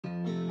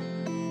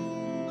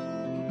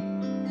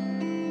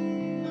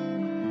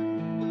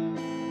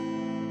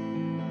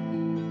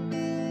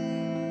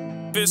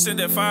Bitch in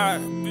that fire.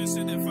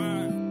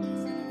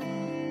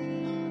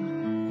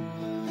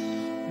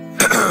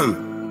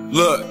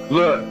 Look,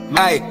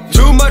 hey,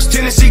 too much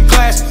Tennessee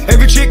class.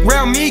 Every chick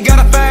round me got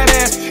a fat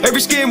ass. Every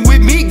skin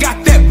with me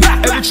got that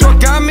black. Every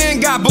truck I'm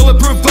in got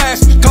bulletproof glass.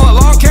 Call it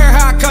long hair,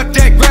 how I cut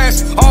that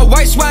grass. All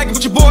white swag,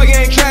 but your boy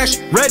ain't trash.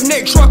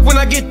 Redneck truck when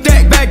I get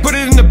that bag. Put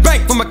it in the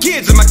bank for my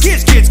kids and my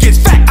kids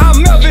fat.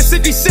 I'm Elvis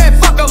if he said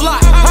fuck a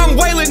lot. I'm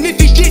Waylon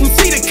if he didn't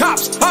see the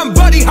cops. I'm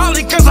Buddy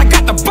Holly cause I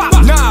got the bop.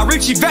 Nah,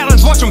 Richie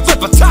Valens, watch him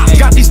flip a top.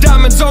 Got these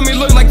diamonds on me,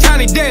 look like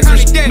tiny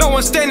dancers. No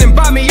one standing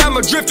by me, I'm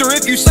a drifter.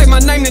 If you say my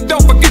name, then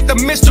don't forget the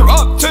Mr.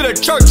 Up to the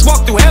church,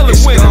 walk through hell and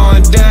win. It's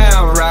going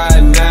down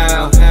right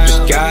now,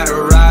 just gotta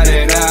ride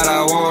it out.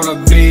 I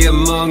wanna be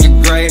among the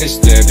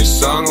greatest. Every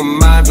song of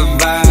mine's a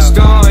vibe. It's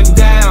going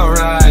down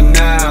right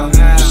now,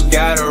 just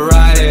gotta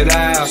ride it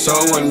out. So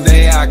one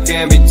day I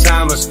can be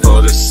timeless.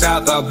 For the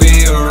South I'll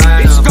be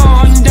around. It's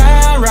going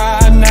down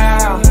right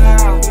now.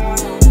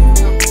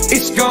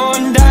 It's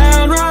going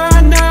down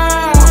right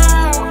now.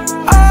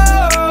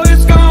 Oh,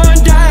 it's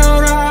going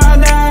down right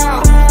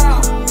now.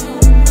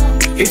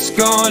 It's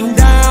going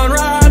down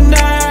right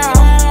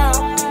now.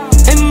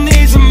 And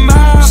these are my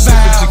vows.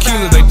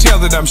 Tequila, they tell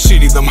that I'm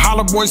shitty. Them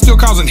holler boys still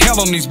causing hell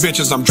on these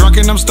bitches. I'm drunk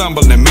and I'm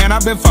stumbling. Man,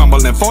 I've been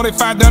fumbling.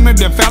 45 done it,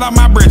 then fell out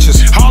my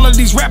britches. All of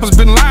these rappers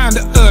been lying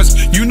to us.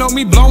 You know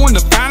me blowing the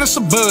finest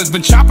of buds.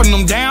 Been chopping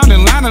them down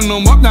and lining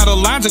them up. Now the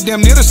lines are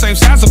damn near the same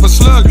size of a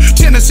slug.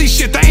 Tennessee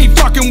shit, they ain't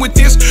fucking with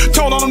this.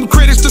 Told all them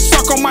critics to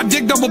suck on my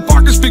dick. Double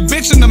Parkers, big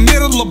bitch in the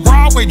middle of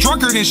Broadway.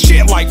 Drunker than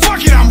shit, like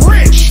fuck it, I'm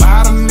rich.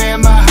 Bottom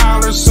and the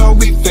holler, so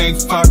we think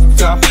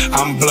fucked up.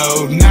 I'm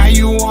blowed, now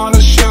you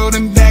wanna show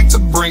them back to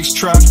Brinks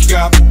truck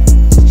up.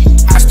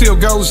 I still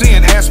goes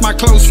in, ask my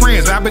close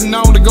friends. I've been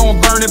known to go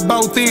and burn at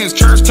both ends.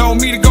 Church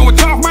told me to go and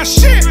talk my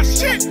shit.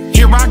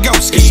 Here I go,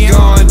 skin. It's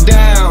going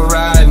down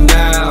right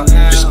now,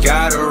 just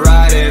gotta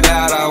ride it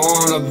out. I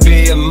wanna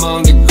be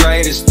among the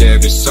greatest.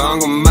 Every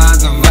song of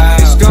mine's a vibe.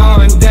 It's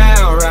going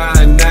down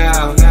right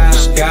now,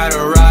 just gotta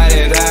ride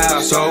it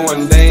out. So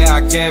one day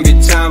I can be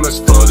timeless.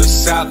 For the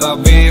South I'll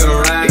be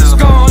around. It's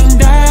going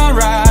down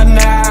right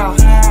now.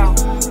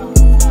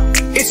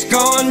 It's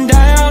going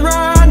down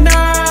right now.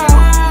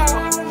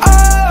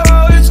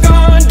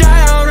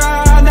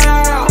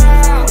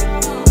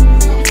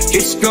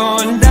 It's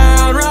going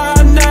down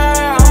right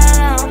now,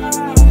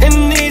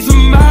 and these are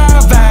my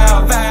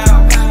vows.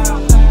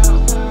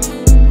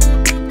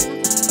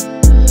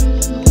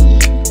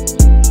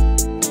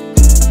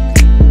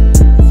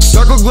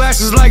 Circle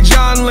glasses like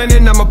John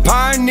Lennon. I'm a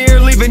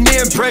pioneer, leaving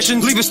the impression.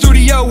 Leave a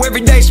studio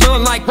every day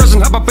smelling like prison.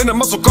 Hop up in a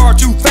muscle car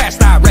too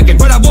fast, I reckon.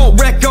 But I won't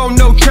wreck on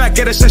no track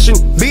at a session.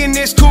 Being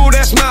this cool,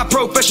 that's my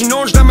profession.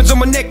 Orange diamonds on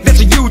my neck,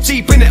 that's a UT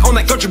pin it on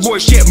that country boy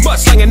shit. Mud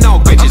slinging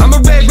on bitches. I'm a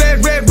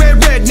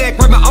redneck.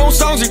 Write my own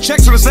songs and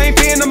checks for the same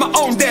pen on my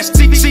own desk.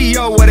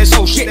 CEO of this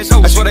whole shit.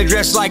 That's why they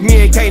dress like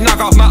me and Kane, knock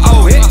off my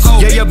old hits.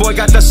 Yeah, your boy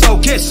got the soul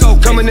kiss.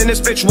 Coming in this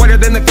bitch whiter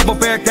than a couple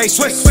barricades.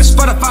 Swiss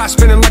Spotify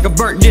spinning like a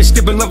burnt disc.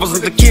 Skipping levels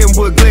like the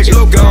Kenwood glitch. It's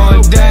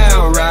going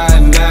down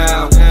right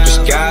now,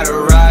 just gotta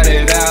ride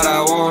it out.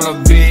 I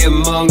wanna be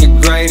among the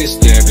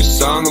greatest. Every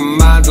song of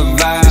mine's a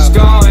vibe. It's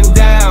going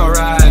down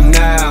right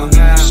now,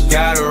 just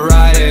gotta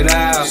ride it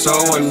out. So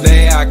one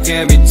day I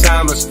can be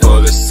timeless.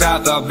 For the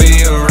South I'll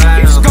be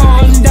around. It's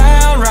going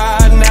down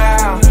right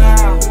now.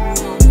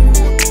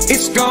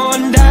 It's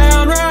going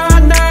down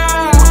right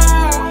now.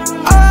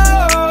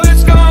 Oh,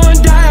 it's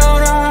going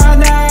down right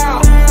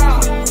now.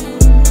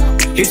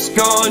 It's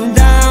going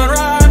down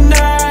right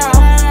now.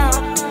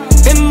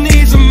 And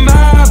these are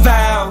my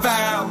vows.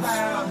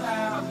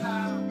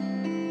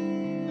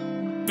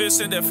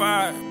 Bitch in that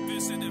fire.